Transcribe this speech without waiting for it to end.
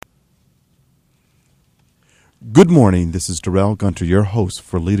Good morning. This is Darrell Gunter, your host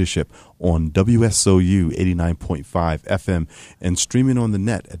for Leadership on WSOU 89.5 FM and streaming on the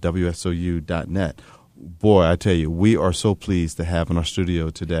net at WSOU.net. Boy, I tell you, we are so pleased to have in our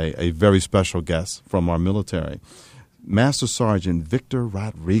studio today a very special guest from our military, Master Sergeant Victor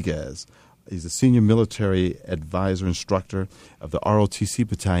Rodriguez. He's a senior military advisor instructor of the ROTC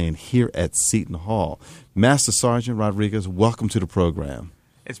battalion here at Seton Hall. Master Sergeant Rodriguez, welcome to the program.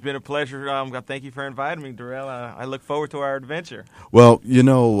 It's been a pleasure. Thank you for inviting me, Darrell. I look forward to our adventure. Well,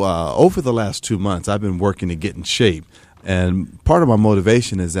 over the last 2 months, I've been working to get in shape. And part of my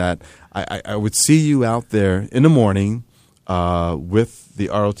motivation is that I would see you out there in the morning with the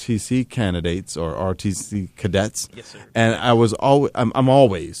ROTC candidates or ROTC cadets. Yes, sir. And I'm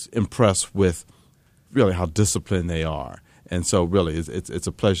always impressed with really how disciplined they are. And so really it's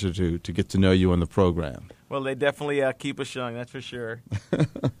a pleasure to get to know you on the program. Well, they definitely keep us young, that's for sure.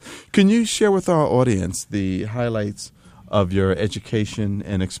 Can you share with our audience the highlights of your education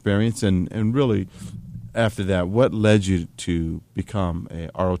and experience and really after that, what led you to become a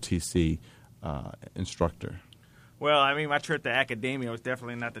ROTC instructor? Well, I mean, my trip to academia was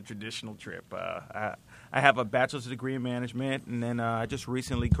definitely not the traditional trip. I have a bachelor's degree in management, and then I just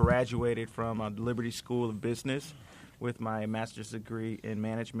recently graduated from the Liberty School of Business with my master's degree in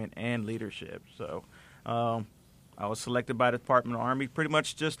management and leadership. So I was selected by the Department of Army pretty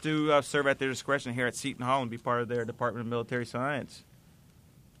much just to serve at their discretion here at Seton Hall and be part of their Department of Military Science.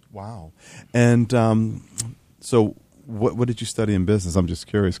 Wow. And so what did you study in business? I'm just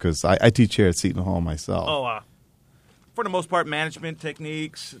curious because I teach here at Seton Hall myself. For the most part, management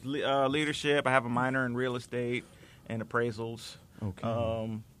techniques, leadership. I have a minor in real estate and appraisals.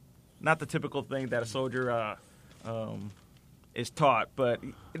 Okay. Not the typical thing that a soldier is taught, but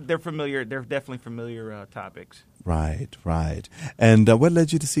they're familiar. They're definitely familiar topics. Right. And what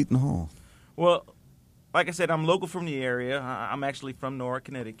led you to Seton Hall? Well, like I said, I'm local from the area. I'm actually from Norwalk,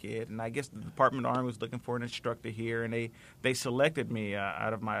 Connecticut, and I guess the Department of Army was looking for an instructor here, and they selected me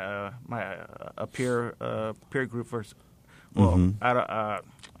out of my peer group first. Well, out of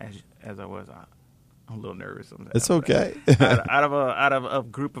as I was, I'm a little nervous sometimes. It's okay. out of a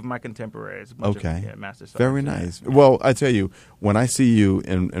group of my contemporaries. Okay. Master Sergeants. Very nice. Well, I tell you, when I see you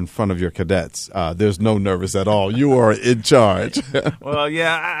in front of your cadets, there's no nervous at all. You are in charge. Well,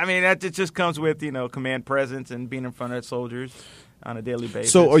 yeah. I mean, that just comes with command presence and being in front of soldiers on a daily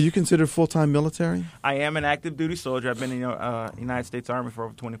basis. So, are you considered full-time military? I am an active duty soldier. I've been in the United States Army for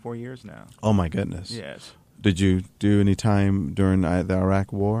over 24 years now. Oh my goodness. Yes. Did you do any time during the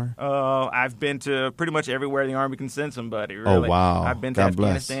Iraq War? I've been to pretty much everywhere the Army can send somebody. Really. Oh, wow. I've been to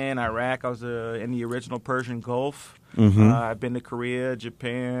Afghanistan, Iraq. I was in the original Persian Gulf. Mm-hmm. I've been to Korea,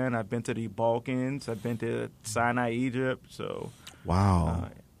 Japan. I've been to the Balkans. I've been to Sinai, Egypt. So, wow.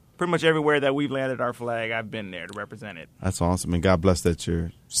 Pretty much everywhere that we've landed our flag, I've been there to represent it. That's awesome. And God bless that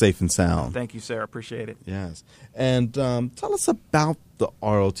you're safe and sound. Thank you, sir. I appreciate it. Yes. And tell us about the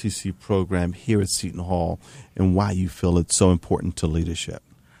ROTC program here at Seton Hall and why you feel it's so important to leadership.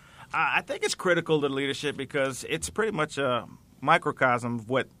 I think it's critical to leadership because it's pretty much a microcosm of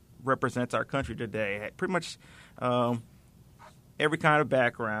what represents our country today. Pretty much every kind of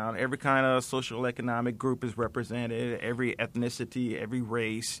background, every kind of social economic group is represented, every ethnicity, every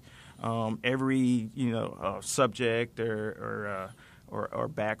race, every subject or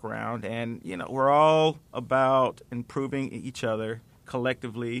background, and we're all about improving each other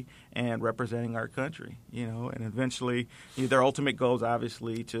collectively and representing our country. And eventually, their ultimate goal is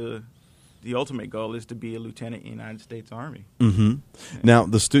obviously the ultimate goal is to be a lieutenant in the United States Army. Mm-hmm. Yeah. Now,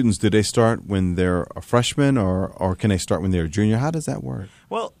 the students, do they start when they're a freshman or can they start when they're a junior? How does that work?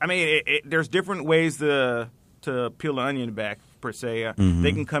 Well, I mean, there's different ways to peel the onion back, per se. Mm-hmm.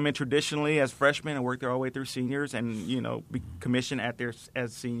 They can come in traditionally as freshmen and work their all the way through seniors and, be commissioned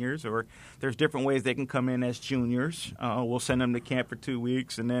as seniors. Or there's different ways they can come in as juniors. We'll send them to camp for 2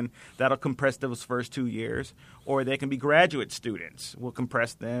 weeks, and then that'll compress those first 2 years. Or they can be graduate students. We'll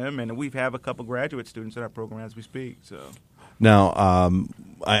compress them, and we have a couple graduate students in our program as we speak. So now,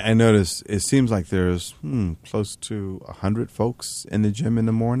 I noticed it seems like there's close to 100 folks in the gym in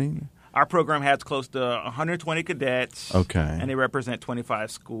the morning. Our program has close to 120 cadets. Okay. And they represent 25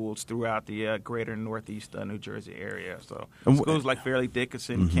 schools throughout the greater Northeast New Jersey area. So schools like Fairleigh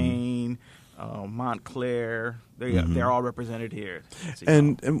Dickinson, mm-hmm. Kane, Montclair, they're all represented here.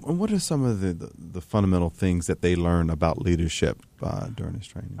 And what are some of the fundamental things that they learn about leadership during this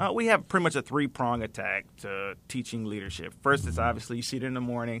training? We have pretty much a three-prong attack to teaching leadership. First, it's obviously you see it in the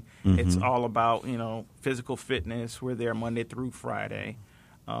morning. Mm-hmm. It's all about physical fitness. We're there Monday through Friday.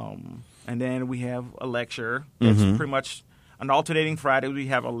 And then we have a lecture that's mm-hmm. pretty much on alternating Fridays, we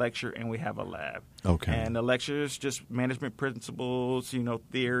have a lecture and we have a lab. Okay. And the lecture is just management principles,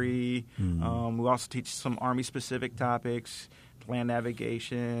 theory. We also teach some Army-specific topics, land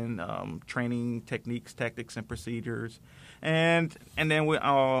navigation, training techniques, tactics, and procedures. And then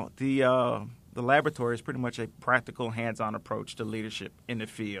the laboratory is pretty much a practical, hands-on approach to leadership in the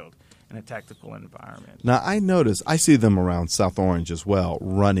field in a tactical environment. Now, I see them around South Orange as well,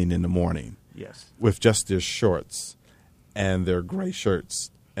 running in the morning. Yes. With just their shorts and their gray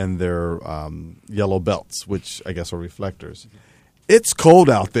shirts and their yellow belts, which I guess are reflectors. It's cold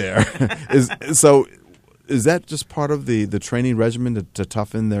out there. Is that just part of the training regimen to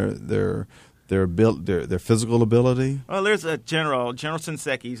toughen their physical ability? Well, there's a General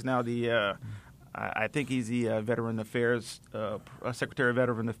Shinseki. He's now I think he's the Veteran Affairs Secretary of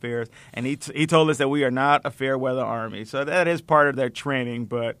Veteran Affairs, and he told us that we are not a fair weather army. So that is part of their training,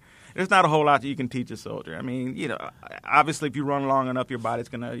 but there's not a whole lot that you can teach a soldier. I mean, obviously if you run long enough, your body's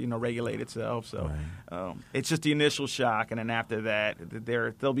going to, regulate itself. So right. It's just the initial shock, and then after that,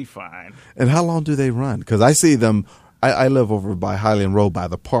 they'll be fine. And how long do they run? Because I see them. I live over by Highland Road by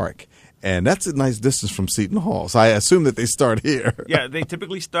the park. And that's a nice distance from Seton Hall. So I assume that they start here. Yeah, they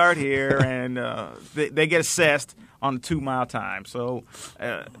typically start here, and they get assessed on the 2-mile time. So,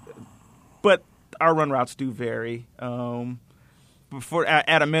 but our run routes do vary.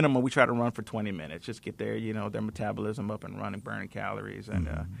 At a minimum, we try to run for 20 minutes. Just get their metabolism up and running, burning calories, and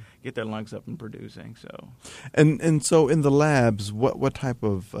get their lungs up and producing. So, and so in the labs, what type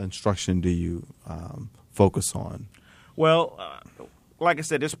of instruction do you focus on? Well. Like I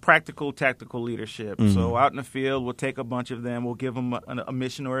said, it's practical, tactical leadership. Mm-hmm. So out in the field, we'll take a bunch of them, we'll give them a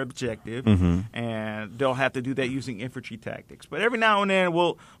mission or objective, and they'll have to do that using infantry tactics. But every now and then,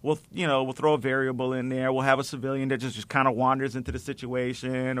 we'll throw a variable in there. We'll have a civilian that just kind of wanders into the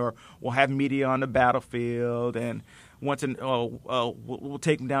situation, or we'll have media on the battlefield, and we'll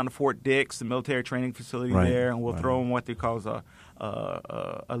take them down to Fort Dix, the military training facility there, and we'll throw them what they call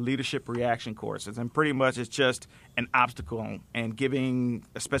a leadership reaction courses. And pretty much it's just an obstacle and giving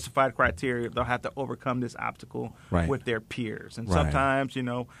a specified criteria. They'll have to overcome this obstacle with their peers. And sometimes,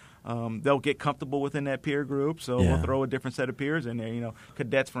 they'll get comfortable within that peer group, so we'll throw a different set of peers in there.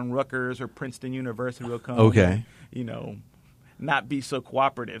 Cadets from Rutgers or Princeton University will come. Okay. And, not be so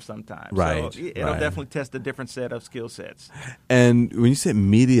cooperative sometimes. Right. So it'll definitely test a different set of skill sets. And when you say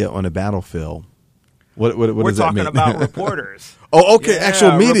media on a battlefield, what does that mean? We're talking about reporters. Oh, okay,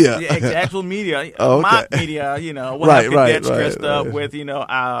 actual media. Actual media. Oh, okay. Mock media, we'll have cadets dressed up with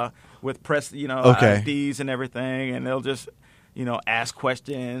press, IDs and everything, and they'll just ask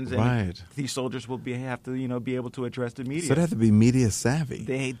questions, and these soldiers will have to be able to address the media. So they have to be media savvy.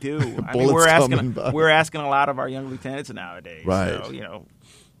 They do. I mean, we're asking a lot of our young lieutenants nowadays. Right. So,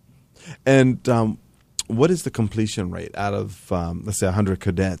 And what is the completion rate out of let's say 100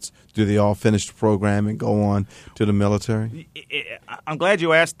 cadets? Do they all finish the program and go on to the military? I'm glad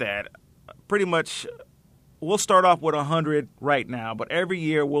you asked that. Pretty much, we'll start off with 100 right now, but every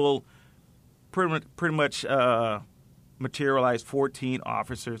year we'll pretty much materialize 14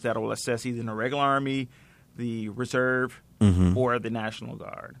 officers that will assess either in the regular Army, the Reserve, or the National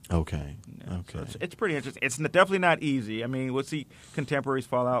Guard. Okay. So it's pretty interesting. It's definitely not easy. I mean, we'll see contemporaries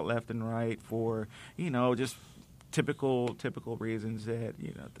fall out left and right for, just typical reasons that,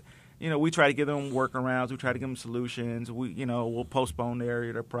 we try to give them workarounds. We try to give them solutions. We'll postpone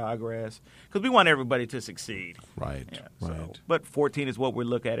their progress because we want everybody to succeed. Right. But 14 is what we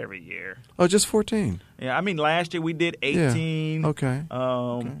look at every year. Oh, just 14? Yeah, I mean, last year we did 18. Yeah. Okay.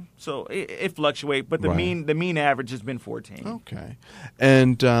 So it fluctuates, but the mean average has been 14. Okay.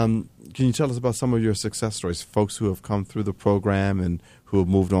 And can you tell us about some of your success stories, folks who have come through the program and who have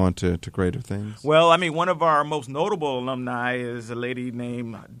moved on to greater things? Well, I mean, one of our most notable alumni is a lady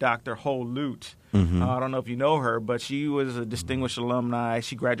named Dr. Ho Lute. I don't know if you know her, but she was a distinguished alumni.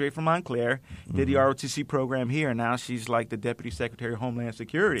 She graduated from Montclair, did the ROTC program here, and now she's like the Deputy Secretary of Homeland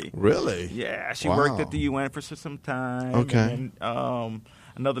Security. Really? Yeah, she worked at the UN for some time. Okay. And,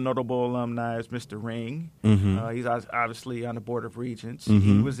 another notable alumni is Mr. Ring. He's obviously on the Board of Regents.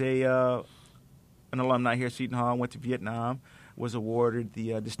 He was an alumni here at Seton Hall, went to Vietnam, was awarded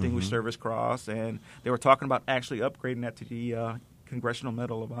the Distinguished Service Cross, and they were talking about actually upgrading that to the Congressional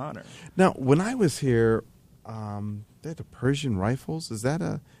Medal of Honor. Now, when I was here, they're the Persian Rifles. Is that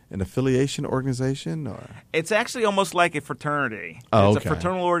an affiliation organization? Or? It's actually almost like a fraternity. Oh, it's a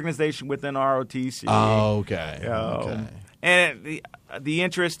fraternal organization within ROTC. Oh, okay. And the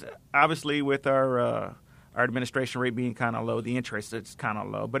interest, obviously, with our administration rate being kind of low, the interest is kind of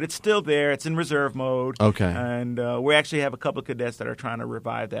low. But it's still there. It's in reserve mode. Okay. And we actually have a couple of cadets that are trying to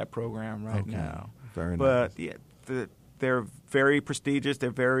revive that program right now. Very nice. But yeah, the They're very prestigious. They're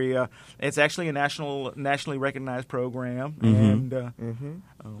very. It's actually a nationally recognized program, and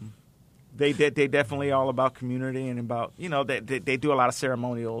they definitely all about community and about they do a lot of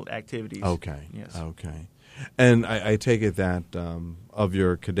ceremonial activities. Okay. Yes. Okay. And I take it that of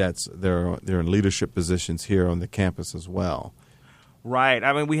your cadets, they're in leadership positions here on the campus as well. Right.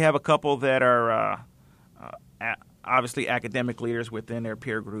 I mean, we have a couple that are obviously academic leaders within their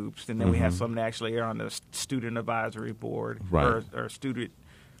peer groups, and then we have some that actually are on the student advisory board, right. or student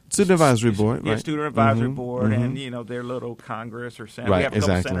advisory board, yeah, right? student advisory board, and their little Congress or Senate. Right, We have a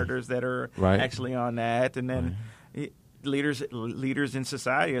couple exactly. senators that are actually on that, and then leaders in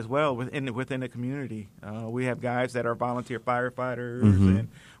society as well within the community. We have guys that are volunteer firefighters, and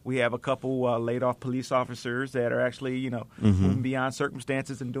we have a couple laid off police officers that are actually moving beyond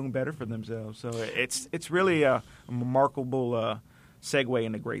circumstances and doing better for themselves. So it's really a remarkable segue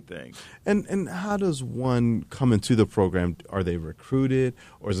into great things. And how does one come into the program? Are they recruited,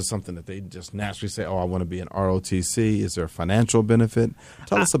 or is it something that they just naturally say, "Oh, I want to be an ROTC"? Is there a financial benefit?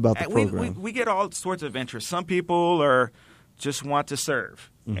 Tell us about the program. We get all sorts of interest. Some people just want to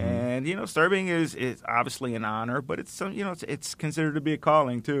serve, and serving is obviously an honor, but it's considered to be a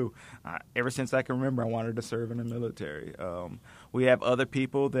calling too. Ever since I can remember, I wanted to serve in the military. We have other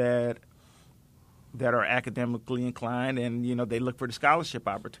people that are academically inclined, and they look for the scholarship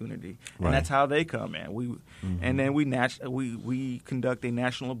opportunity, and that's how they come in. And then we conduct a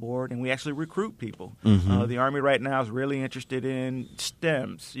national board, and we actually recruit people. The Army right now is really interested in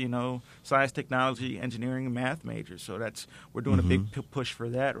STEMs, science, technology, engineering, and math majors. So we're doing a big push for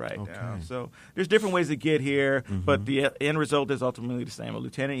that now. So there's different ways to get here, but the end result is ultimately the same: a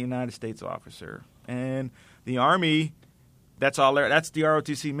lieutenant United States officer. And the Army, that's the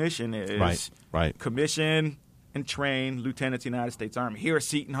ROTC mission is right. Commission and train lieutenants United States Army. Here at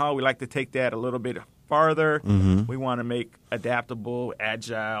Seton Hall, we like to take that a little bit farther. We want to make adaptable,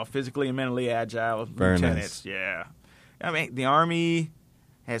 agile, physically and mentally agile lieutenants. Nice. Yeah. I mean, the Army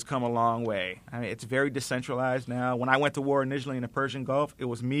has come a long way. I mean, it's very decentralized now. When I went to war initially in the Persian Gulf, it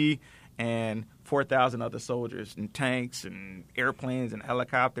was me and 4,000 other soldiers and tanks and airplanes and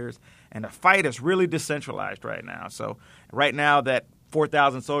helicopters. And the fight is really decentralized right now. So right now that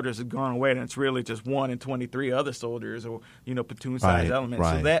 4,000 soldiers have gone away, and it's really just 1 and 23 other soldiers or, platoon-sized elements.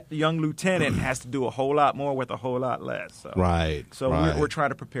 Right. So that young lieutenant has to do a whole lot more with a whole lot less. So, we're trying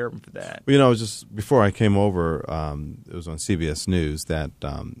to prepare them for that. Well, just before I came over, it was on CBS News that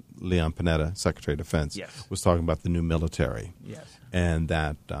Leon Panetta, Secretary of Defense, was talking about the new military. Yes. And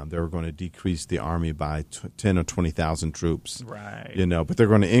that they were going to decrease the Army by 10 or 20,000 troops. Right. But they're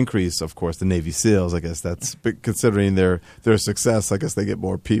going to increase, of course, the Navy SEALs. I guess that's considering their success. I guess they get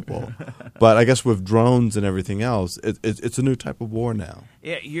more people. But I guess with drones and everything else, it's a new type of war now.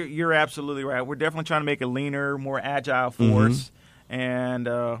 Yeah, you're absolutely right. We're definitely trying to make a leaner, more agile force. And,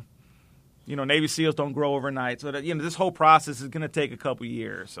 Navy SEALs don't grow overnight. So, that, this whole process is going to take a couple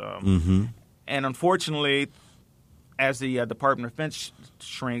years. And unfortunately, as the Department of Defense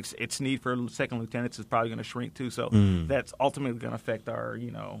shrinks, its need for second lieutenants is probably going to shrink too. So that's ultimately going to affect our,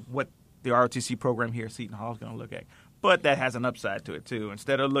 what the ROTC program here at Seton Hall is going to look at. But that has an upside to it too.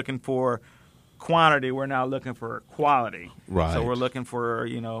 Instead of looking for quantity, we're now looking for quality. Right. So we're looking for,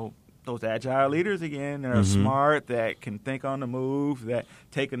 those agile leaders again that are smart, that can think on the move, that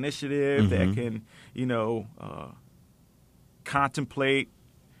take initiative, that can, contemplate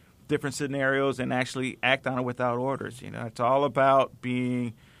different scenarios and actually act on it without orders. It's all about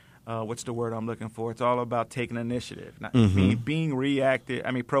being, what's the word I'm looking for? It's all about taking initiative, not being reactive.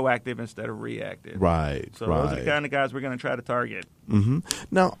 I mean, proactive instead of reactive. Right. So those are the kind of guys we're going to try to target.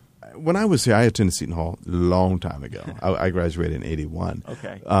 Now, when I was here, I attended Seton Hall a long time ago. I graduated in '81.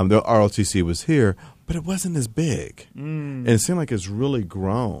 Okay. The ROTC was here, but it wasn't as big, and it seemed like it's really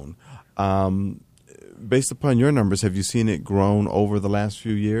grown. Based upon your numbers, have you seen it grown over the last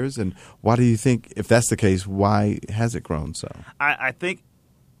few years? And why do you think, if that's the case, why has it grown so? I think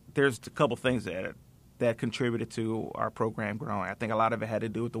there's a couple things that contributed to our program growing. I think a lot of it had to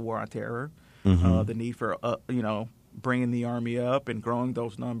do with the war on terror, the need for, bringing the Army up and growing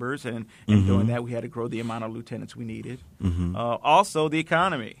those numbers. And doing that, we had to grow the amount of lieutenants we needed. Also, the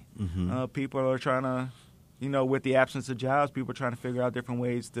economy. People are trying to, with the absence of jobs, people are trying to figure out different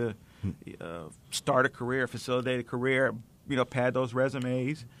ways to start a career, facilitate a career, pad those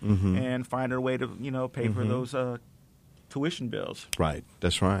resumes and find a way to, pay for those tuition bills. Right.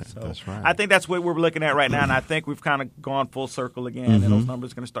 That's right. So that's right. I think that's what we're looking at right now, and I think we've kind of gone full circle again, and those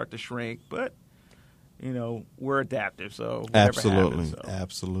numbers are going to start to shrink. But, we're adaptive, so absolutely, happens, so.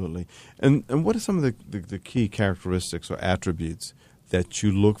 Absolutely. And what are some of the key characteristics or attributes that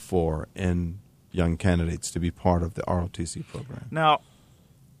you look for in young candidates to be part of the ROTC program? Now,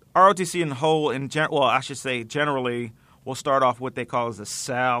 ROTC in whole, generally, we'll start off what they call as the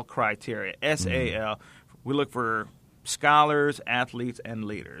SAL criteria, SAL. We look for scholars, athletes, and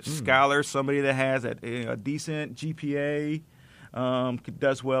leaders. Scholars, somebody that has a decent GPA,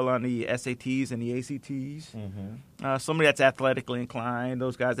 does well on the SATs and the ACTs. Somebody that's athletically inclined,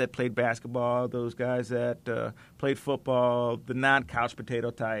 those guys that played basketball, those guys that played football, the non-couch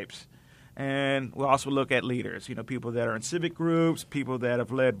potato types. And we'll also look at leaders, people that are in civic groups, people that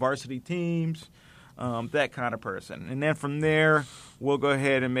have led varsity teams, that kind of person. And then from there, we'll go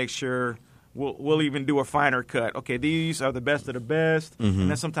ahead and make sure we'll even do a finer cut. Okay, these are the best of the best. And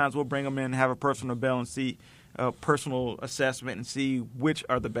then sometimes we'll bring them in and have a personal personal assessment and see which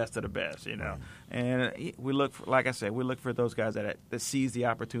are the best of the best, And we look for, like I said, those guys that seize the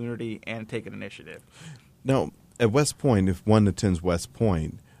opportunity and take an initiative. Now, at West Point, if one attends West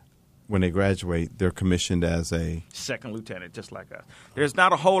Point, when they graduate, they're commissioned as a second lieutenant, just like us. There's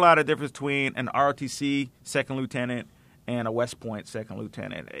not a whole lot of difference between an ROTC second lieutenant and a West Point second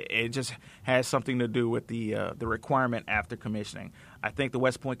lieutenant. It just has something to do with the requirement after commissioning. I think the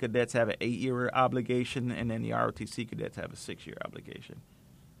West Point cadets have an 8-year obligation, and then the ROTC cadets have a 6-year obligation.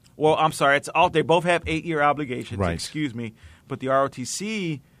 Well, I'm sorry, they both have 8-year obligations. Right. Excuse me, but the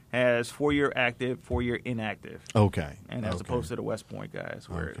ROTC has 4-year active, 4-year inactive. Okay. And as opposed to the West Point guys,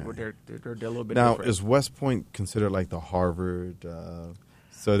 where they're a little bit now, different. is West Point considered like the Harvard?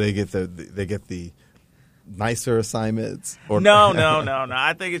 So they get the nicer assignments? Or No.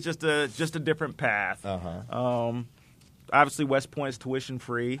 I think it's just a different path. Obviously, West Point is tuition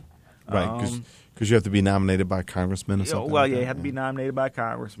free. Right, because you have to be nominated by congressmen or something. Well, you have to be nominated by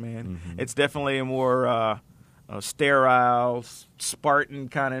congressmen. It's definitely a more sterile, Spartan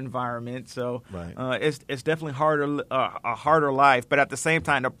kind of environment. So it's definitely a harder life. But at the same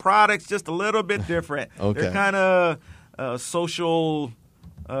time, the product's just a little bit different. Okay. They're kind of social.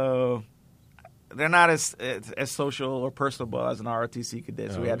 They're not as social or personable as an ROTC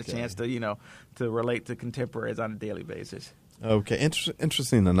cadet. So we had a chance to relate to contemporaries on a daily basis. Okay,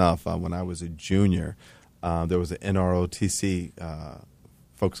 interesting enough, when I was a junior, there was an NROTC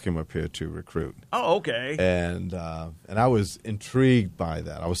folks came up here to recruit. Oh, okay. And I was intrigued by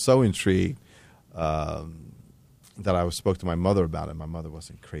that. I was so intrigued that I spoke to my mother about it. My mother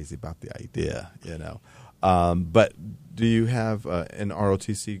wasn't crazy about the idea, But do you have an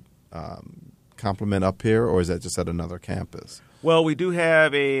ROTC complement up here, or is that just at another campus? Well, we do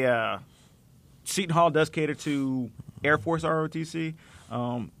have Seton Hall does cater to Air Force ROTC.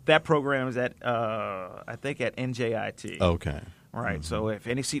 That program is at, I think, at NJIT. Okay. Right. So if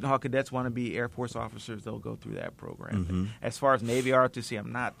any Seton Hall cadets want to be Air Force officers, they'll go through that program. As far as Navy ROTC,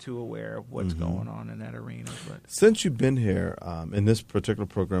 I'm not too aware of what's going on in that arena. But since you've been here in this particular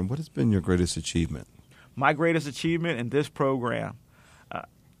program, what has been your greatest achievement? My greatest achievement in this program,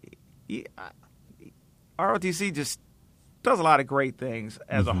 ROTC just does a lot of great things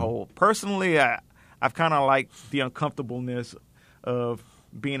as a whole. Personally, I've kind of liked the uncomfortableness of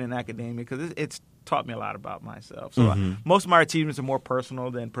being in academia because it's taught me a lot about myself. So most of my achievements are more personal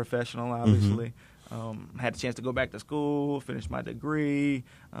than professional, obviously. I had a chance to go back to school, finish my degree,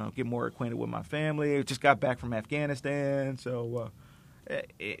 get more acquainted with my family. I just got back from Afghanistan, so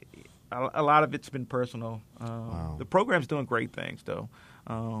a lot of it's been personal. Wow. The program's doing great things, though.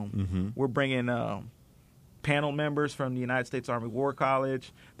 We're bringing panel members from the United States Army War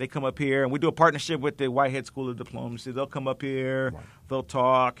College. They come up here, and we do a partnership with the Whitehead School of Diplomacy. They'll come up here, they'll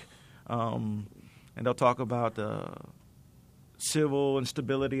talk, and they'll talk about civil and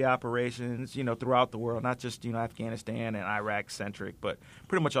stability operations, throughout the world, not just, Afghanistan and Iraq-centric, but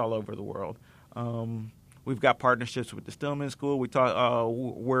pretty much all over the world. We've got partnerships with the Stillman School.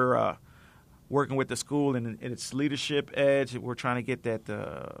 We're working with the school in its leadership edge. We're trying to get that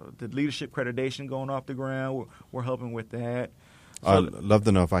the leadership accreditation going off the ground. We're helping with that. So, I'd love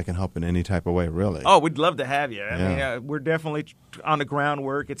to know if I can help in any type of way, really. Oh, we'd love to have you. I mean, we're definitely on the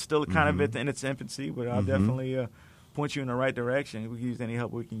groundwork. It's still kind of in its infancy, but I'll definitely point you in the right direction. We can use any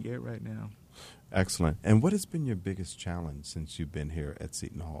help we can get right now. Excellent. And what has been your biggest challenge since you've been here at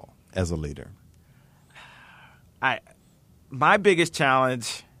Seton Hall as a leader? My biggest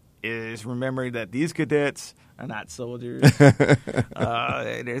challenge is remembering that these cadets are not soldiers.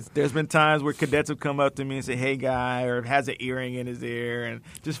 There's been times where cadets have come up to me and say, "Hey, guy," or has an earring in his ear, and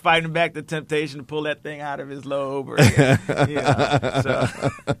just fighting back the temptation to pull that thing out of his lobe. Or, so,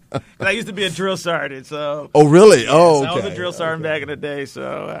 I used to be a drill sergeant. So, oh, really? Yeah, okay. I was a drill sergeant back in the day.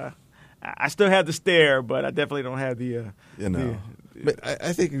 So I still have the stare, but I definitely don't have the But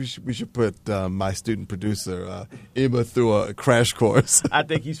I think we should put my student producer, Emma, through a crash course. I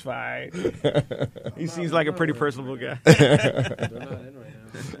think he's fine. He seems like a pretty personable guy.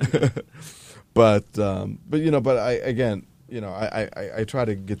 But I try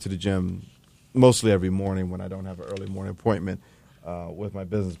to get to the gym mostly every morning when I don't have an early morning appointment with my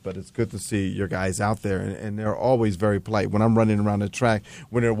business. But it's good to see your guys out there, and they're always very polite. When I'm running around the track,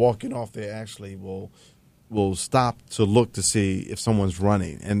 when they're walking off, they actually will stop to look to see if someone's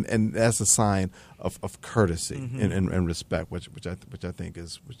running, and that's a sign of courtesy and respect, which I think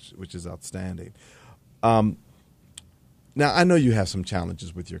is outstanding. Now, I know you have some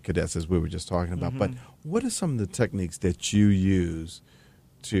challenges with your cadets, as we were just talking about, but what are some of the techniques that you use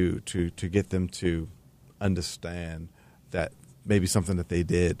to get them to understand that maybe something that they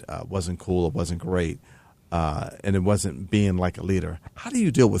did wasn't cool or wasn't great, and it wasn't being like a leader? How do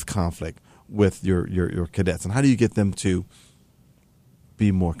you deal with conflict with your cadets, and how do you get them to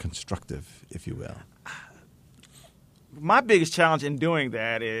be more constructive, if you will? My biggest challenge in doing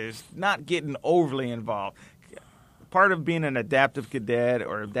that is not getting overly involved. Part of being an adaptive cadet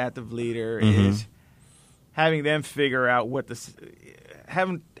or adaptive leader is having them figure out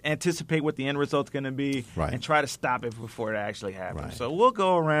anticipate what the end result's going to be, and try to stop it before it actually happens. Right. So we'll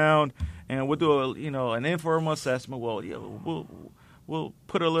go around and we'll do an informal assessment. We'll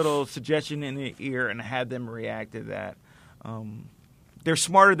put a little suggestion in the ear and have them react to that. They're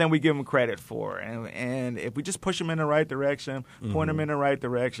smarter than we give them credit for. And if we just push them in the right direction, point them in the right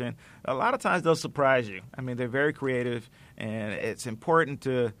direction, a lot of times they'll surprise you. I mean, they're very creative, and it's important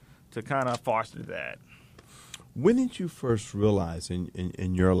to kind of foster that. When did you first realize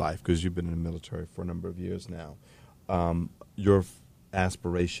in your life, because you've been in the military for a number of years now, your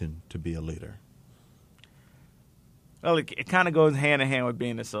aspiration to be a leader? Well, it kind of goes hand in hand with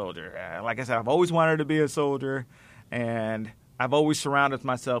being a soldier. Like I said, I've always wanted to be a soldier, and I've always surrounded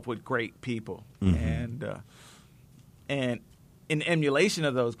myself with great people. And in emulation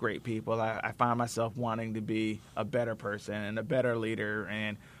of those great people, I find myself wanting to be a better person and a better leader,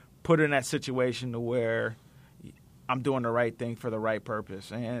 and put in that situation to where I'm doing the right thing for the right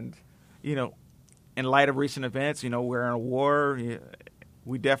purpose. And, in light of recent events, we're in a war.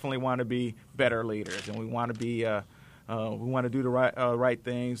 We definitely want to be better leaders, and we want to be we want to do the right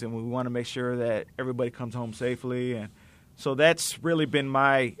things, and we want to make sure that everybody comes home safely. And so that's really been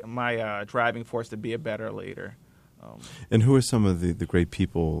my driving force to be a better leader. And who are some of the great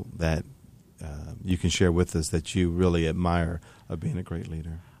people that you can share with us that you really admire of being a great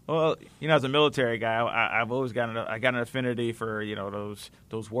leader? Well, as a military guy, I've always got an affinity for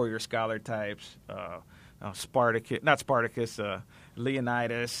those warrior scholar types. Spartacus,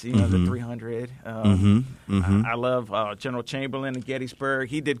 Leonidas, the 300. I love General Chamberlain in Gettysburg.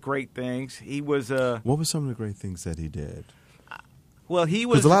 He did great things. He was. What were some of the great things that he did? Well, he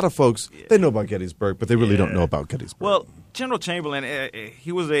was. Because a lot of folks, they know about Gettysburg, but they really don't know about Gettysburg. Well, General Chamberlain,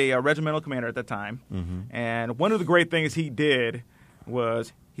 he was a regimental commander at the time, and one of the great things he did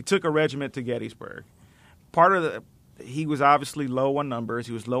was he took a regiment to Gettysburg. He was obviously low on numbers.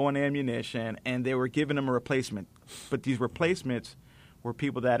 He was low on ammunition, and they were giving him a replacement. But these replacements were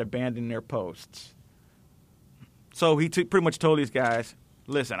people that abandoned their posts. So he pretty much told these guys,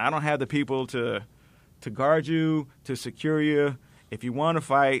 listen, I don't have the people to guard you, to secure you. If you want to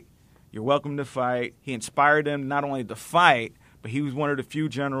fight, you're welcome to fight. He inspired them not only to fight, but he was one of the few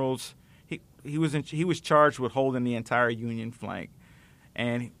generals. He was charged with holding the entire Union flank.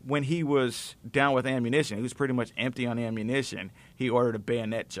 And when he was down with ammunition, he was pretty much empty on ammunition, he ordered a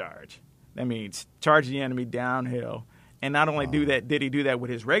bayonet charge. That means charge the enemy downhill. And not only did he do that with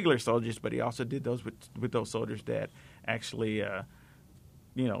his regular soldiers, but he also did those with those soldiers that actually, the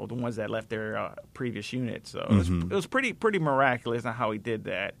ones that left their previous units. So it was pretty miraculous on how he did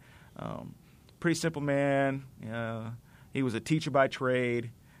that. Pretty simple man. He was a teacher by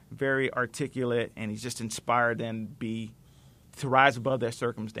trade, very articulate, and he's just inspired them to rise above their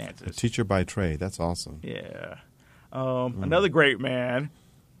circumstances. A teacher by trade. That's awesome. Yeah. Another great man,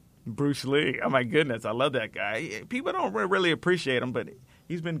 Bruce Lee. Oh, my goodness. I love that guy. People don't really appreciate him, but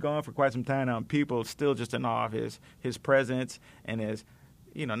he's been gone for quite some time now, and people still just in awe of his presence and his,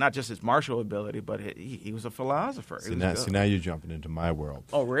 not just his martial ability, but he was a philosopher. See, now you're jumping into my world.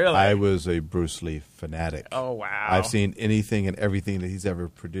 Oh, really? I was a Bruce Lee fanatic. Oh, wow. I've seen anything and everything that he's ever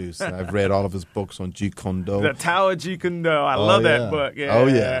produced. And I've read all of his books on Jeet Kune Do. The Tao of Jeet Kune Do. I love that book. Yeah. Oh,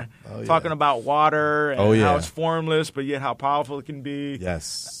 yeah. Talking about water and how it's formless, but yet how powerful it can be.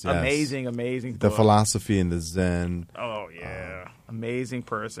 Yes. Amazing book. The philosophy and the Zen. Oh, yeah. Amazing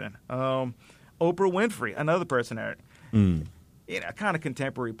person. Oprah Winfrey, another person there. Kind of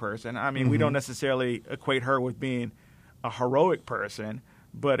contemporary person. I mean, we don't necessarily equate her with being a heroic person,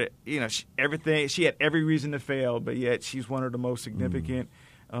 but she had every reason to fail, but yet she's one of the most significant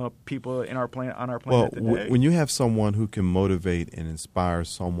people on our planet today. When you have someone who can motivate and inspire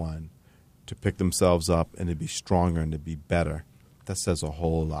someone to pick themselves up and to be stronger and to be better, that says a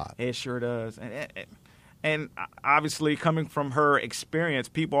whole lot. It sure does. And obviously, coming from her experience,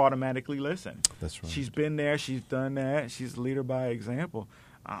 people automatically listen. That's right. She's been there. She's done that. She's a leader by example.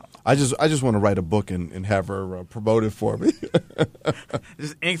 I just want to write a book and have her promoted for me.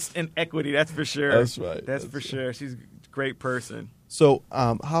 Just instant equity, that's for sure. That's right. That's for sure. She's a great person. So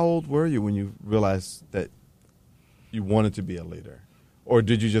how old were you when you realized that you wanted to be a leader? Or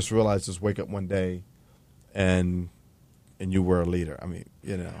did you just realize, just wake up one day and you were a leader? I mean,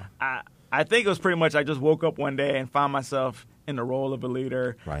 I think it was pretty much I just woke up one day and found myself in the role of a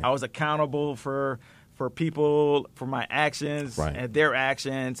leader. Right. I was accountable for people, for my actions and their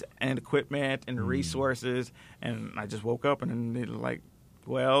actions and equipment and resources. And I just woke up and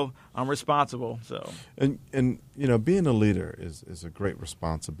well, I'm responsible. So and being a leader is a great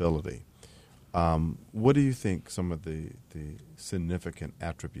responsibility. What do you think some of the significant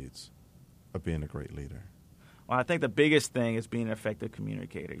attributes of being a great leader? Well, I think the biggest thing is being an effective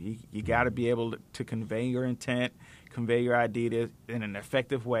communicator. You got to be able to convey your intent, convey your ideas in an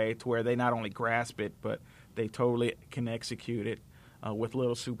effective way to where they not only grasp it, but they totally can execute it with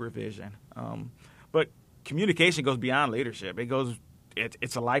little supervision. But communication goes beyond leadership.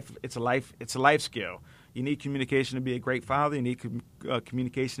 It's a life skill. You need communication to be a great father. You need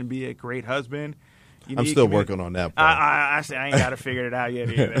communication to be a great husband. I'm still working on that part. I ain't got to figure it out yet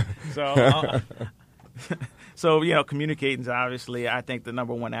either. So, communicating is obviously, I think, the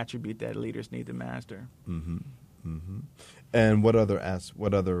number one attribute that leaders need to master. Mm-hmm. Mm-hmm. And what other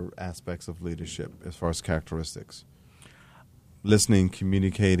aspects of leadership as far as characteristics? Listening,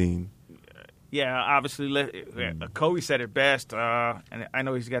 communicating. Yeah, obviously, Covey said it best, and I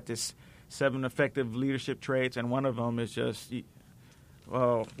know he's got this 7 effective leadership traits, and one of them is just,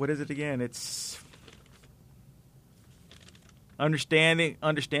 what is it again? It's understanding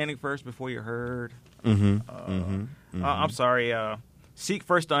first before you're heard. Mm-hmm. I'm sorry. Seek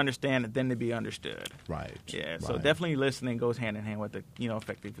first to understand and then to be understood. Right. Yeah. So definitely listening goes hand in hand with the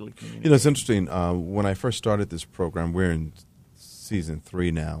effectively communicating. It's interesting. When I first started this program, we're in season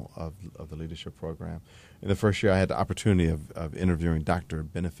 3 now of the leadership program. In the first year, I had the opportunity of interviewing Dr.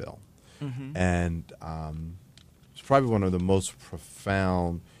 Benefiel, and it's probably one of the most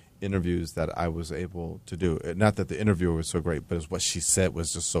profound interviews that I was able to do. Not that the interviewer was so great, but what she said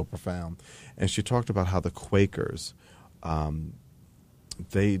was just so profound. And she talked about how the Quakers,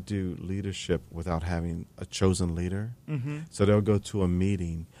 they do leadership without having a chosen leader. Mm-hmm. So they'll go to a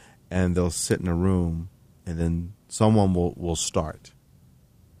meeting and they'll sit in a room, and then someone will start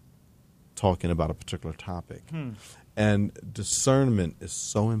talking about a particular topic. And discernment is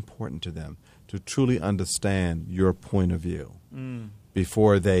so important to them, to truly understand your point of view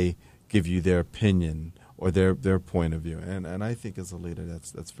before they give you their opinion or their point of view. And I think as a leader,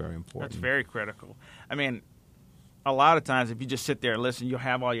 that's very important. That's very critical. I mean, a lot of times if you just sit there and listen, you'll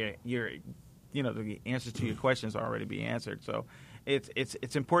have all your the answers to your questions already be answered. So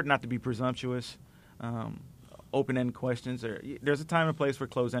it's important not to be presumptuous. Open-ended questions there's a time and place for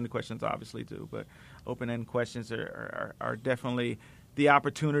closed-ended questions, obviously, too, but open-ended questions are definitely the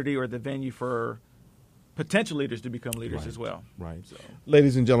opportunity or the venue for potential leaders to become leaders as well. Right. So.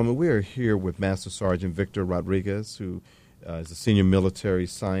 Ladies and gentlemen, we are here with Master Sergeant Victor Rodriguez, who is a senior military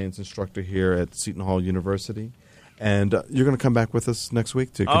science instructor here at Seton Hall University. And you're going to come back with us next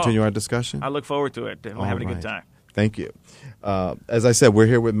week to continue our discussion? I look forward to it. We're having a good time. Thank you. As I said, we're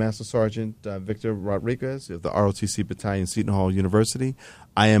here with Master Sergeant Victor Rodriguez of the ROTC Battalion, Seton Hall University.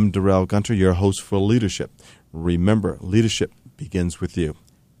 I am Darrell Gunter, your host for Leadership. Remember, leadership begins with you.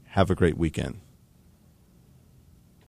 Have a great weekend.